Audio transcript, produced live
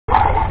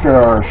Got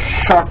our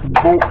shock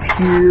bolt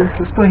here.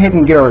 Let's go ahead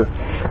and get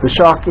the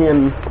shock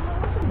in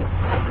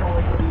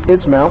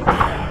its mount.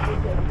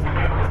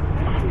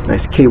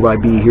 Nice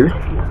KYB here.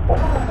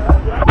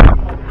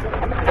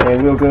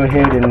 And we'll go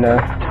ahead and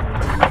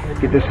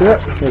get this set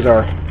up. Here's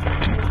our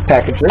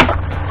package there.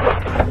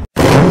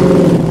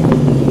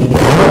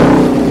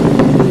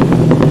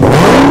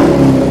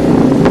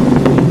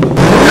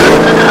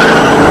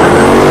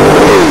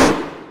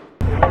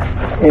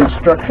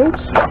 Instructions.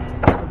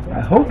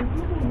 I hope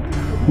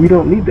we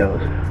don't need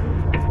those.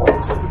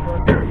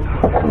 There we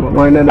go. So we'll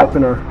line that up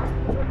in our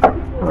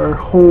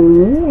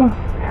hole.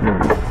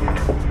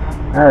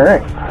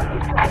 Alright.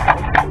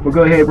 We'll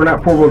go ahead, we're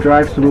not 4-wheel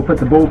drive, so we'll put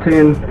the bolt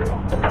in,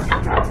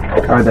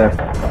 or the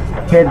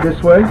head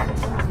this way.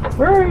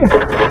 Where are you?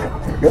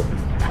 There we go.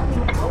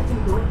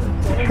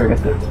 Make sure I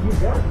got the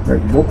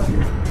right bolt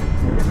here.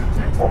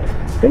 I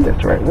think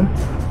that's the right one.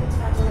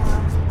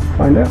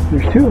 Find out.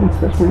 There's 2 of them.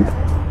 That's weird.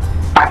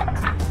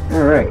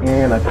 Alright,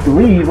 and I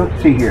believe,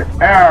 let's see here.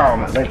 Ow,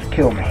 my legs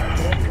kill me.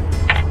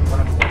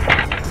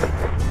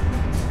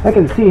 I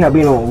can see how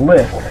being able to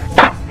lift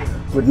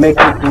would make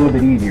this a little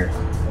bit easier.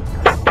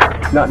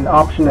 Not an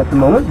option at the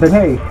moment, but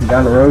hey,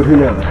 down the road, who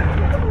knows?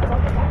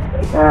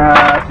 It's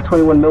a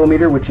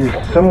 21mm, which is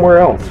somewhere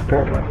else,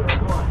 apparently.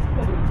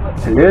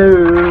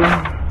 Hello?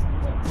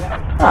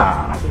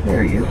 Ah,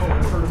 there he is.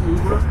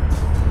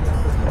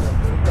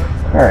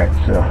 Alright,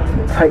 so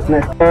tighten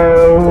that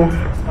down.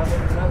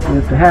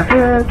 Just a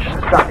 1/2 inch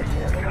size.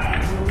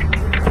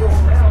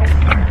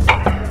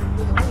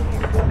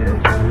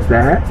 There's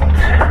that.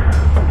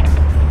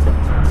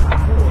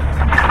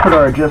 Put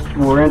our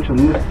adjustable wrench on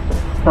this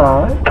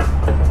side.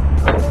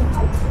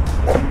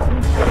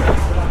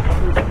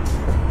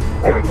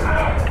 There we go.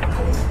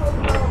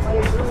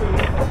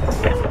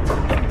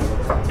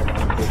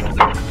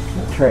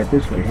 Let's try it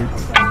this way here.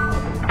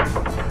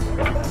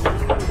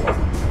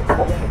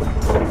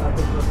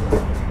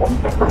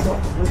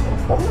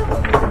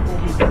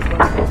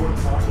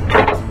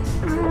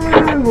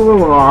 A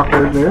little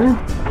awkward there.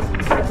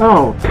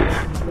 Oh,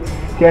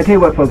 see, I tell you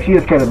what, folks, you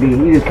just gotta be,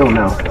 you just don't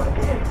know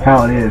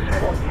how it is.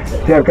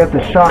 See, I've got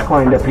the shock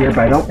lined up here, but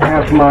I don't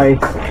have my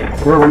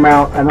rubber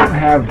mount. I don't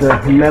have the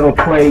metal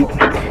plate.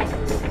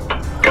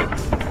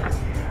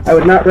 I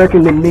would not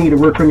recommend me to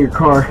work on your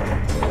car.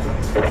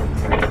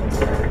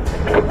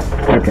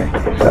 Okay,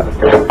 so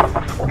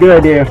good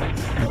idea,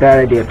 bad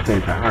idea at the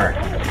same time. All right,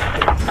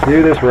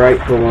 do this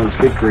right for once.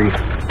 Good grief.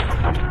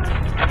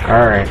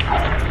 All right.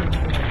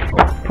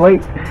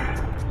 Plate,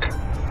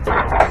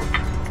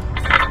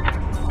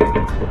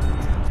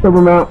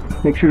 rubber mount,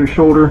 make sure your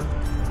shoulder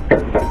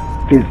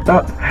is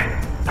up.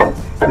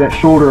 That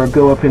shoulder will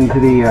go up into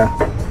the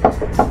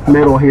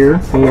metal here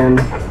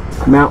and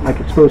mount like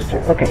it's supposed to.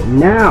 Okay,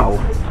 now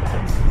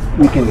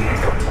we can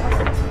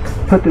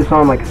put this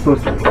on like it's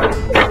supposed to be.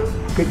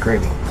 Good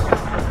gravy.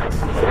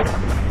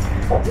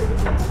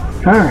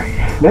 Alright,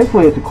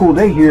 thankfully it's a cool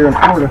day here in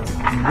Florida.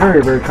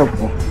 Very, very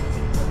comfortable.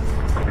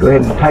 Go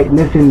ahead and tighten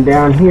this in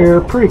down here,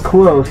 pretty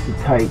close to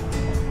tight,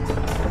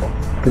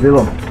 because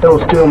it'll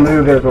still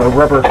move as a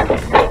rubber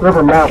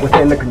mount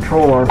within the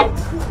control arm.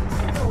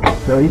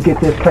 So you get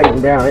this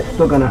tightened down, it's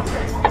still gonna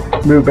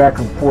move back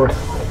and forth,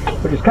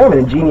 which is kind of an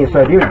ingenious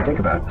idea when you think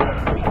about it.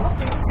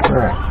 All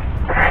right,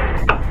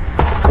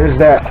 there's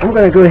that. I'm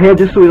gonna go ahead,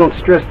 just so we don't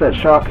stress that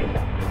shock,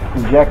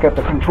 and jack up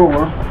the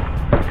controller.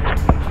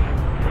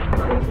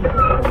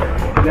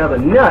 Now the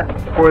nut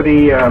for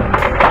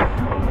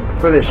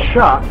this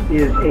shock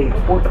is a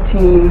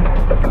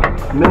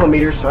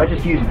 14mm, so I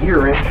just use a gear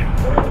wrench.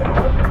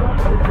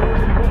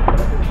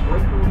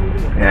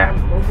 Yeah,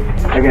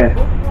 I gotta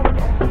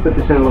put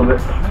this in a little bit.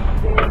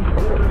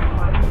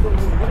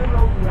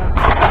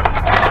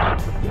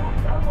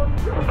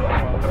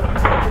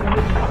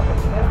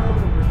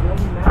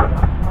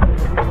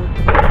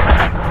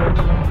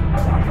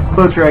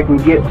 Closer I can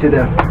get to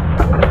the.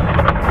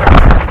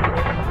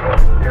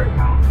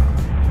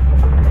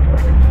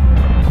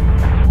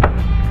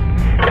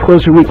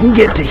 Closer we can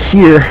get to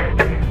here,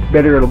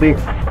 better it'll be.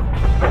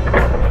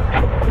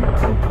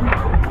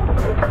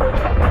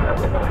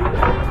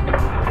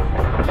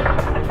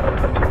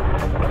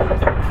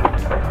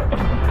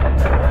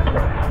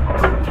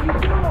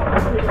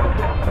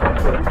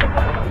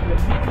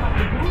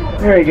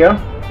 There you go.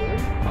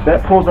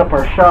 That pulls up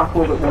our shock a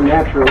little bit more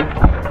naturally.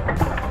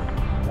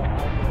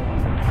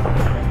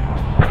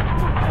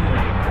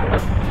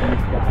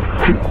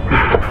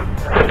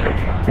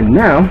 And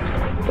now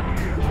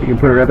we can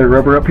put our other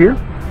rubber up here.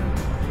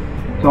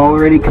 It's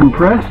already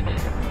compressed.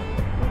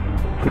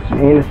 Put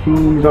some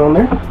anti-seize on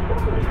there.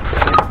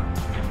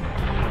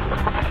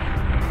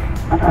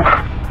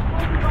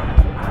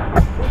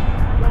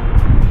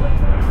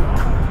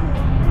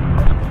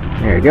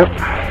 There you go.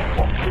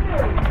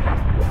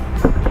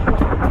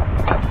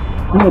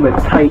 A little bit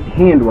tight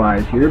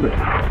hand-wise here, but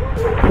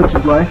such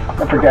is life.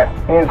 I forgot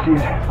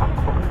anti-seize.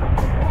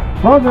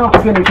 As long as I don't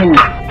forget anything.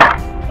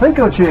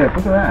 Plinko chip,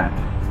 look at that.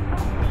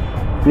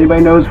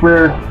 Anybody knows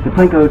where the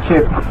Plinko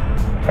chip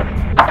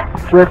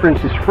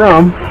reference is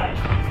from?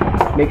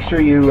 make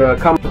sure you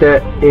comment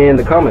that in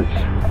the comments,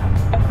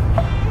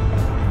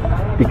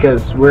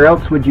 because where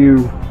else would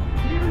you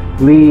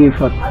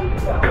leave a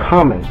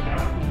comment?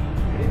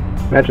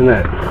 Imagine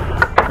that.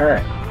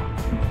 Alright.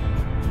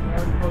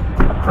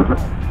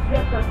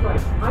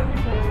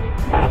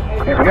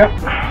 There we go.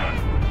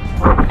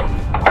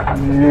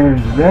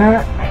 There's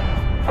that.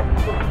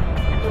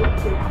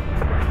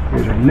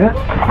 There's a nut.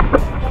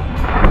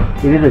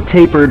 It is a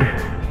tapered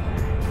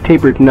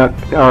nut,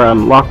 or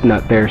lock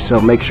nut there, so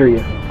make sure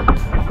you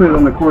put it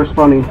on the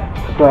corresponding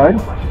side.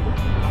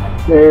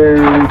 There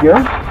we go.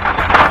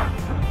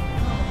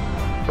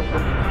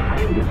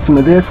 Get some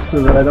of this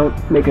so that I don't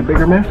make a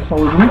bigger mess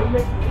all over me.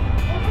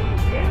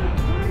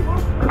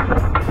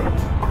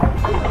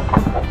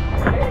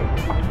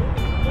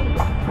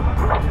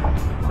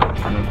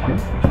 Okay.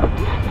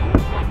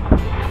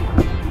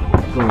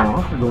 Going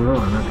off or going on?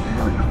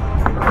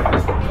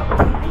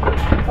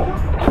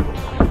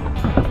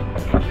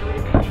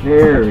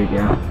 There we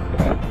go.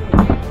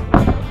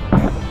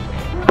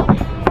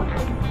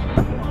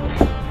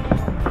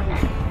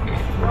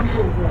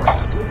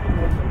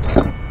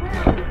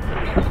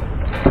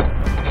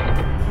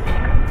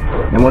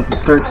 And once it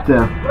starts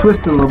to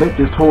twist a little bit,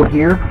 just hold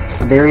here.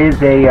 There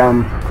is a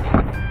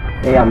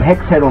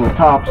hex head on the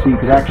top, so you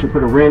could actually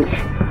put a wrench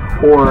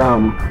or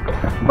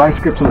vice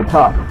grips on the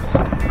top.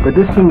 But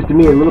this seems to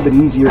me a little bit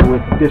easier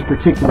with this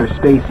particular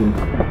spacing.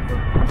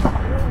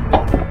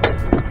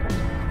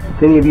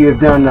 If any of you have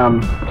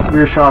done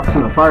rear shocks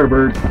on a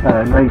Firebird,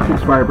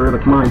 96 Firebird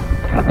like mine,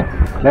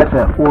 that's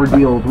an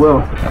ordeal as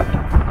well.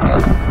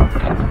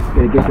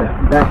 Gotta get the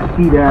back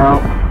seat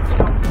out.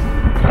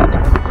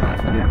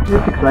 Yeah,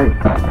 it's exciting.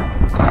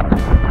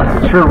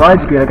 It sure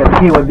rides good. I got the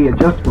KYB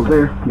adjustable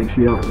there. Make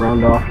sure you don't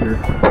round off here.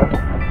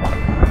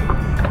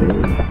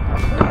 Okay.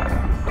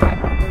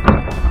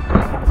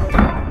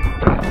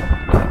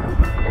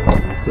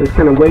 So just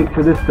kind of wait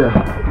for this to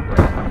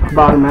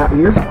bottom out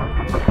here.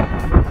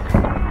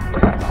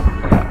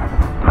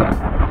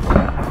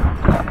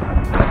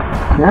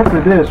 And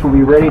after this, we'll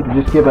be ready to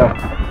just give a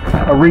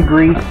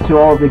re-grease to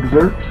all the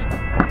exerts.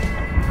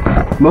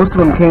 Most of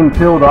them came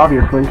filled,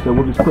 obviously, so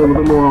we'll just put a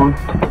little bit more on.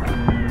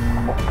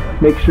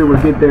 Make sure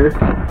we're good there.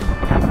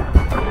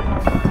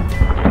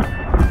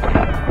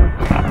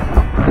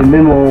 And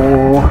then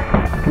we'll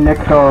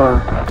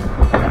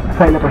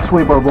tighten up our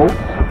sway bar bolts,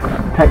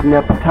 tighten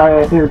up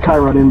the inner tie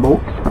rod in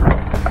bolts,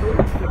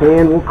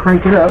 and we'll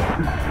crank it up,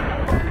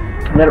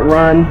 let it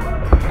run,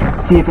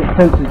 see if it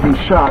senses these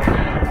shocks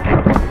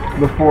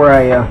before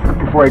I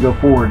go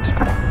forwards.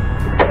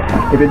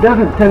 If it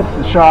doesn't sense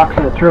the shocks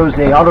and it throws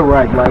a auto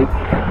ride light,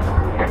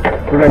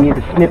 we're going to need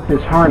to snip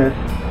this harness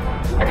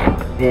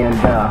and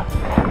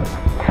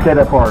set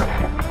up our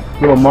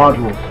little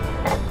modules.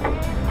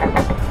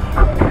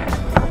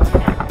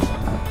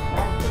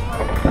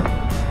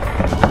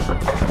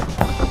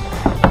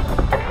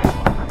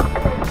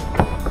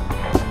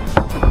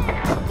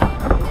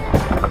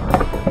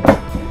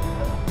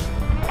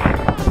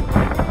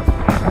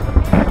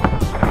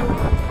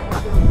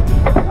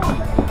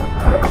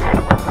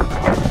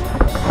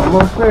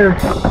 Almost there.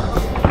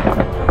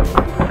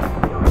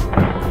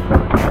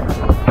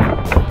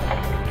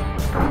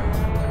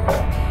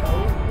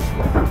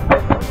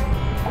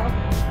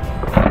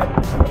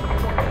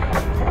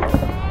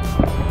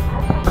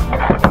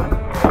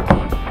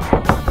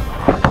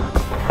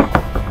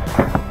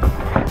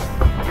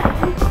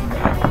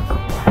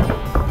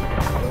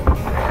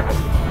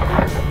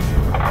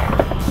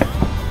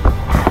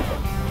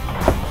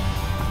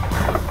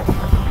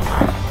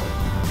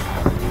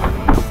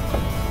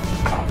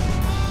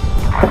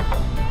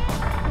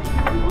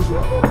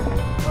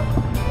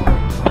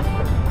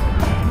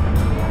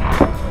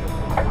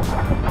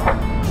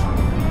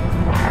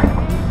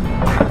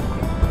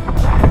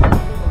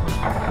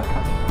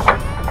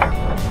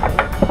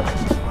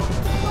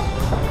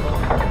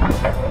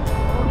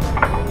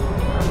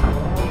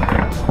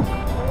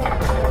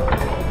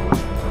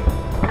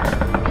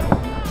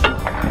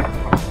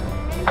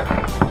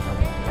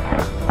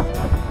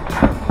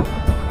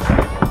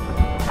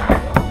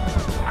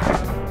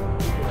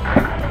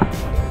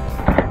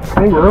 I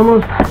think we're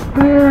almost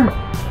there.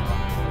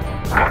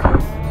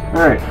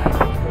 Alright.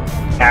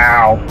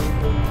 Ow.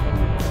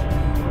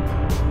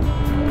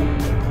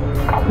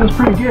 That's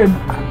pretty good.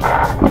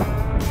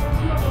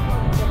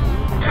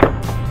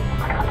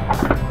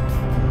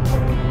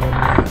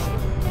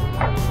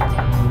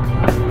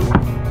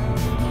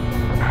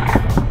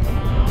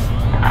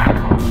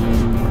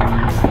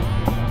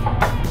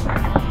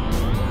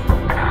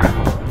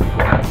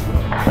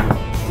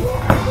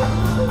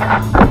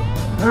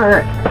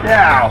 Alright,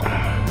 now.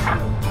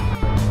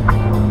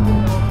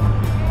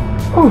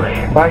 Whew,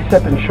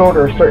 bicep and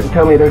shoulder are starting to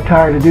tell me they're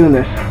tired of doing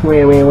this.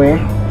 There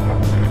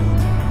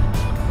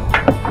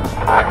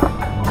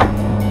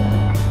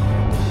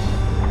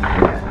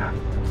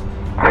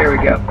we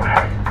go.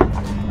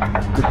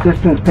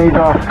 Persistence pays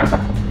off.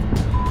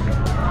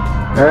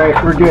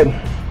 Alright, we're good.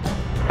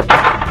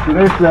 So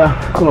there's the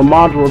little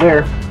module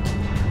there.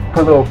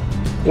 Put a little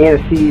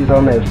anti-seize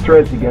on those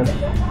threads again.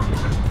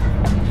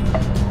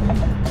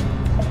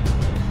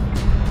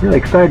 really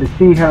excited to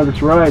see how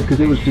this rides, because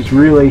it was just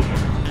really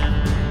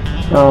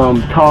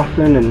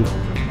tossing and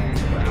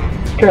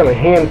kind of a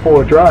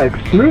handful of drive.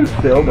 Smooth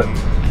still, but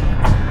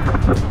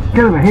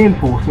kind of a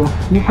handful. So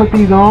you put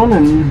these on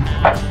and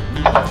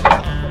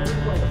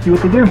see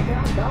what they do.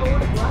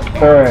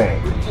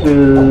 Alright, so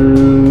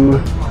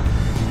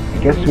I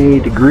guess we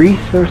need to grease.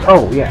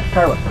 Oh yeah,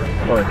 tire lip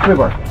or sway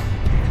bar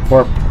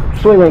or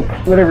soy link,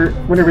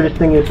 whatever this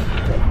thing is.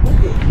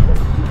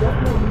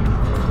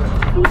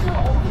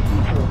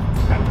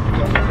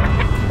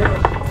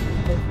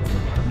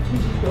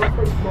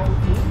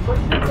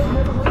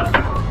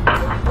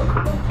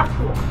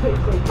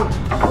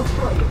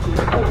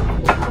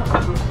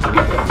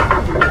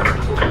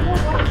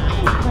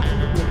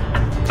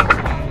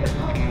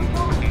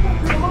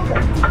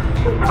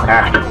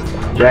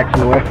 Jack's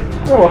in the way.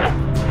 Oh well.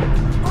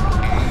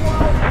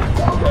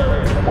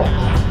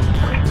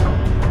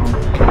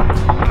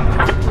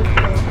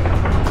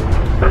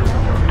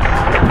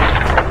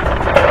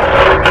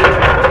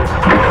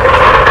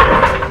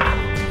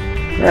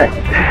 Alright.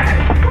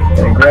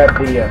 Gonna grab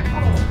the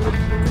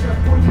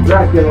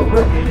jack real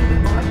quick.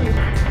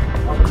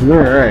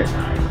 Alright.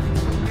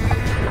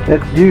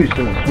 Let's do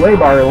some sway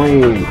bar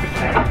links.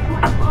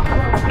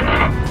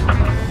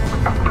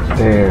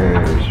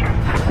 There's.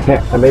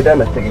 Yeah, I made that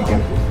mistake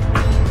again.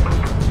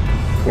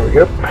 Here we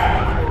go.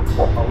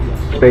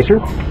 Spacer.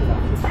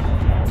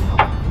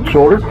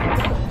 Shoulder.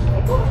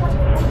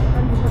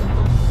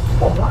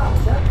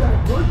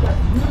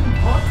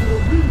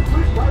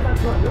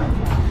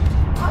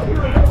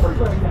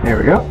 There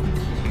we go.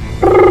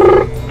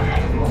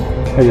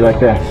 How do you like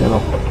that?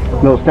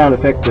 Little sound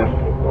effect to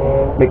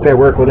make that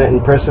work. Wasn't that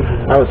impressive?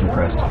 I was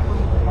impressed.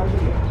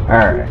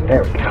 Alright,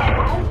 there we go.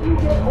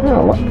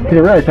 Oh, didn't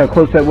realize how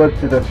close that was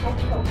to the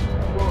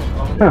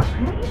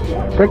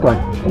brake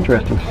line.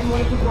 Interesting.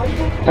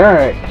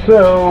 Alright,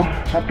 so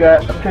I've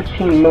got a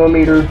 15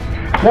 millimeter.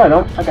 No, I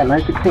don't. I got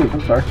 9/16.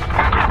 I'm sorry.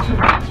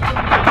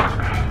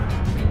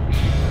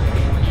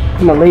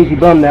 I'm a lazy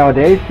bum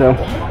nowadays, so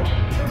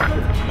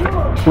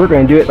we're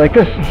going to do it like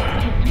this.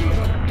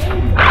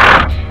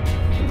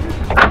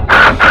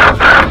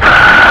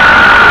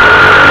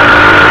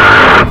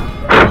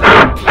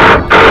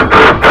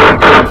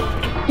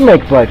 It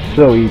makes life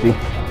so easy.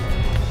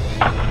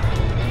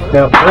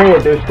 Now,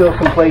 granted, there's still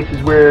some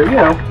places where, you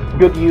know,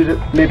 good to use it,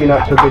 maybe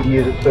not so good to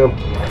use it. So,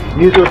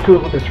 use those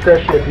tools with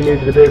discretion if you're new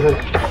to the business.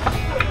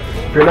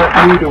 If you're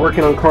not new to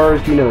working on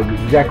cars, you know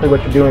exactly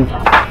what you're doing.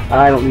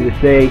 I don't need to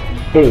say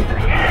anything.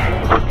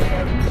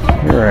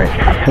 Alright,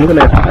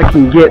 I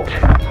can get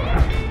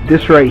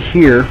this right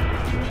here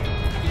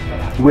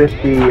with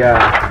the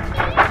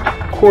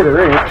 1/4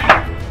 inch.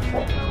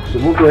 So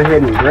we'll go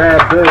ahead and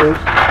grab those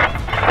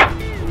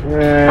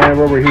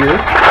over here.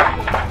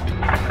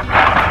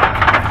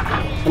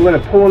 I'm going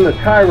to pull the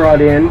tie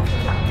rod in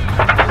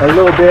a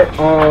little bit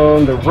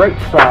on the right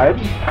side.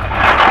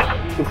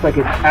 Looks like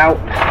it's out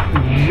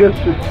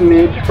just a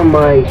smidge from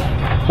my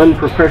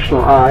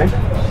unprofessional eye.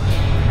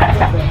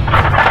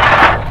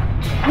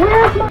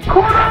 Where's my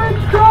 1/4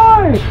 inch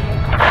drive?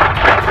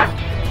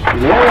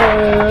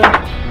 Yeah.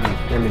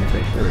 There we go.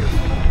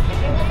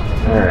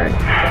 Alright.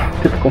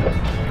 Typical.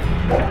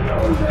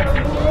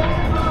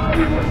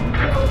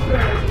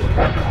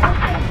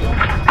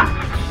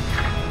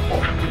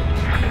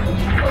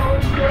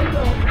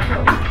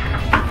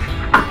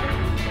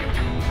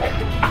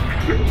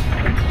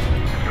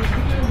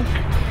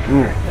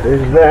 Alright,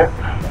 there's that.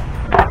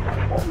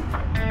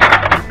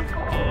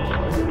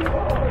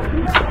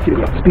 See if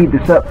I can speed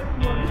this up a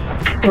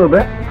little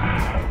bit.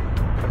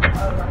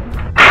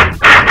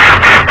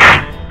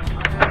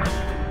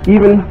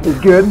 Even is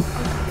good.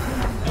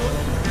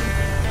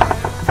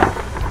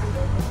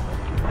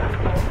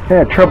 I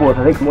had trouble with,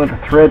 I think, one of the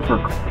threads were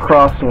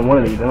crossed on one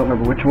of these. I don't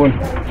remember which one.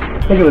 I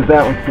think it was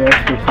that one. Yeah,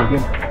 that's pretty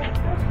good.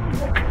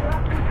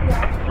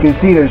 You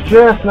can see there's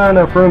just not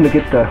enough room to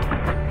get the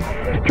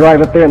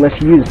drive up there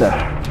unless you use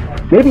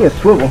maybe a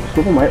swivel.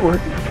 Swivel might work.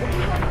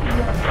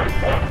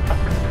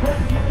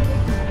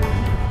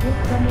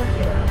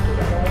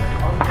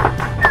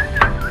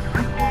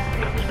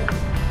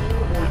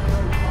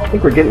 I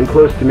think we're getting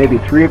close to maybe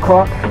 3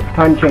 o'clock.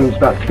 Time change is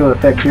about to go into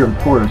effect here in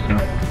Florida, so.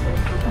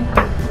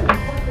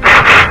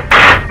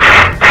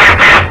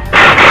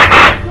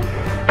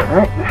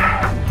 Alright,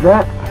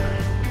 that.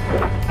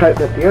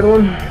 Tighten up the other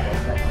one.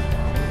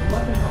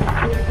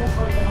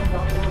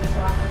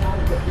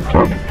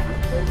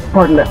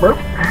 Pardon that burp.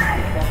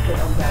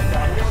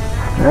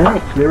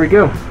 Alright, so there we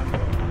go.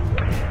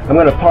 I'm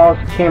going to pause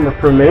the camera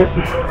for a minute,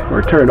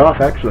 or turn it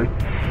off actually.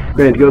 I'm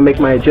going to go make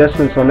my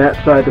adjustments on that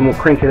side, then we'll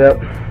crank it up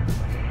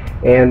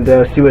and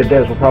see what it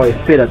does. We'll probably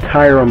fit a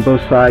tire on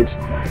both sides,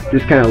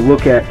 just kind of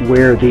look at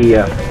where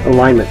the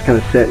alignment's kind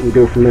of set and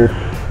go from there.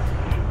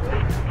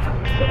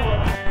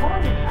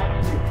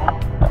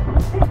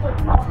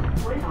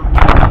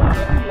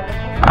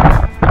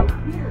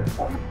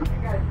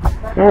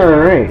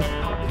 Alright.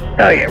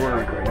 Oh yeah, we're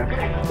on great.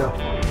 Okay. So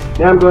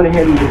now I'm going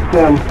ahead and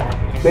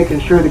just making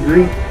sure the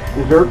grease,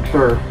 the zerks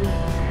are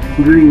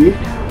greased.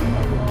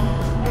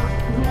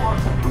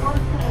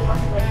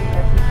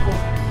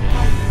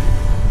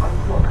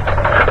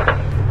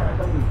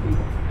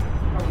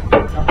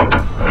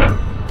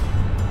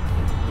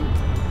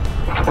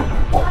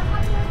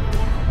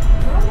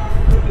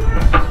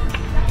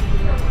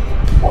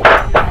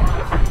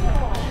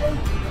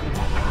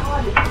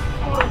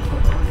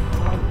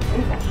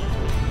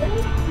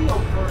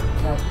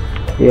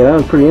 Yeah, that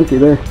one's pretty empty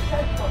there.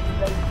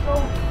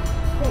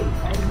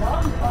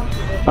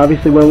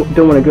 Obviously, we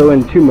don't want to go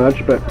in too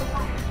much, but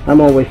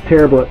I'm always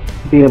terrible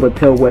at being able to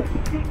tell what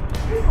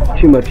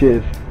too much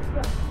is.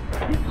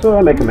 So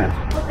I make a mess.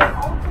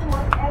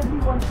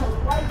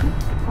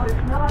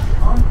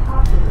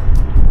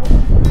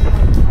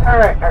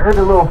 Alright, I heard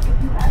a little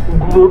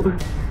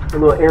gloob, a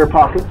little air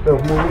pocket, so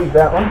we'll leave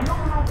that one.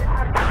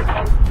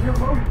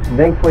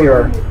 Thankfully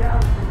our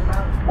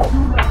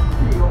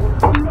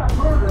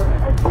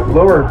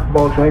lower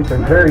ball joints are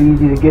very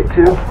easy to get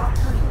to.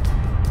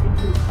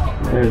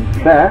 There's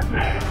that.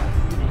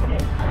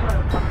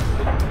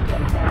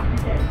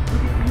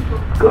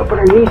 Go up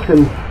underneath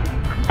and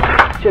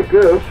check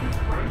those.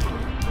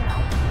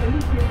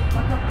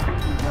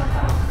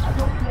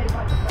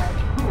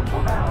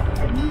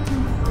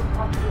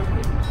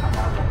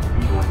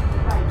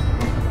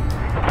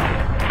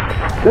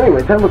 So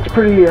anyways, that looks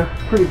pretty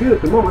good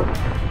at the moment.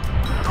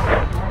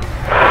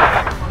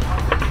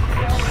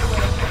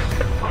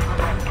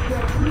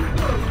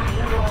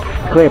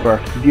 Clamp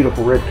our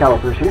beautiful red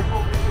calipers here.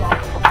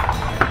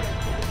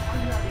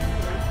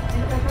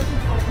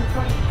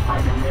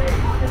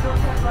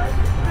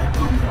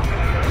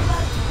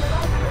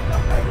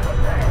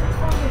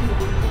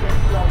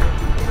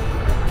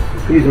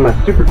 Using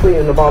my super clean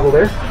in the bottle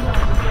there.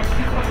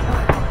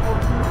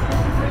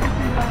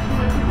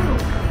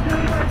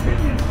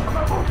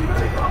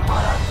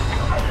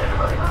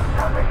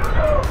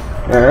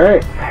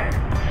 Alright,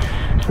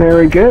 there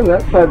we go,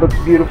 that side looks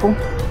beautiful.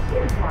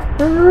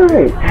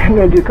 Alright, I'm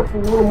going to do a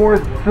couple little more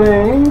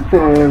things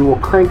and we'll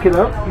crank it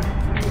up.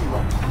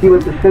 See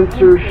what the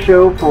sensors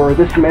show for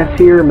this mess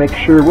here, make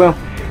sure, well,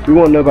 we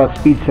won't know about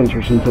speed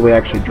sensors until we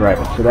actually drive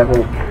it, so that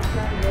won't,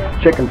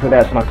 checking for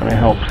that's not going to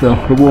help, so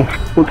but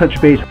we'll touch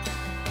base.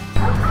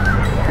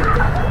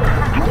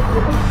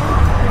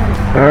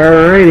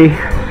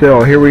 Alrighty,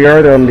 so here we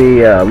are on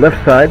the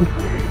left side.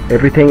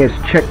 Everything is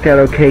checked out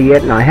okay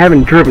yet, and I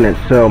haven't driven it,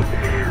 so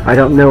I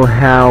don't know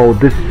how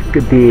this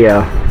could be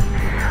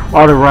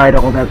auto ride,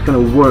 all that's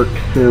going to work,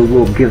 so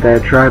we'll give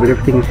that a try, but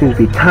everything seems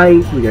to be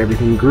tight. We got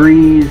everything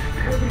greased,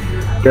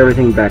 got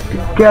everything back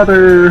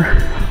together,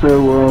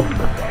 so we'll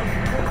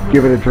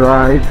give it a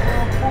drive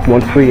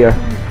once we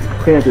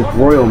clean up this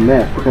royal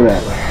mess. Look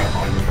at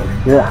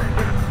that.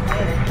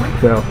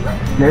 Yeah. So,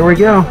 there we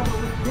go.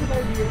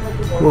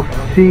 We'll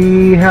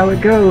see how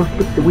it goes.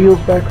 Put the wheels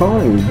back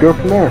on and go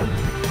from there.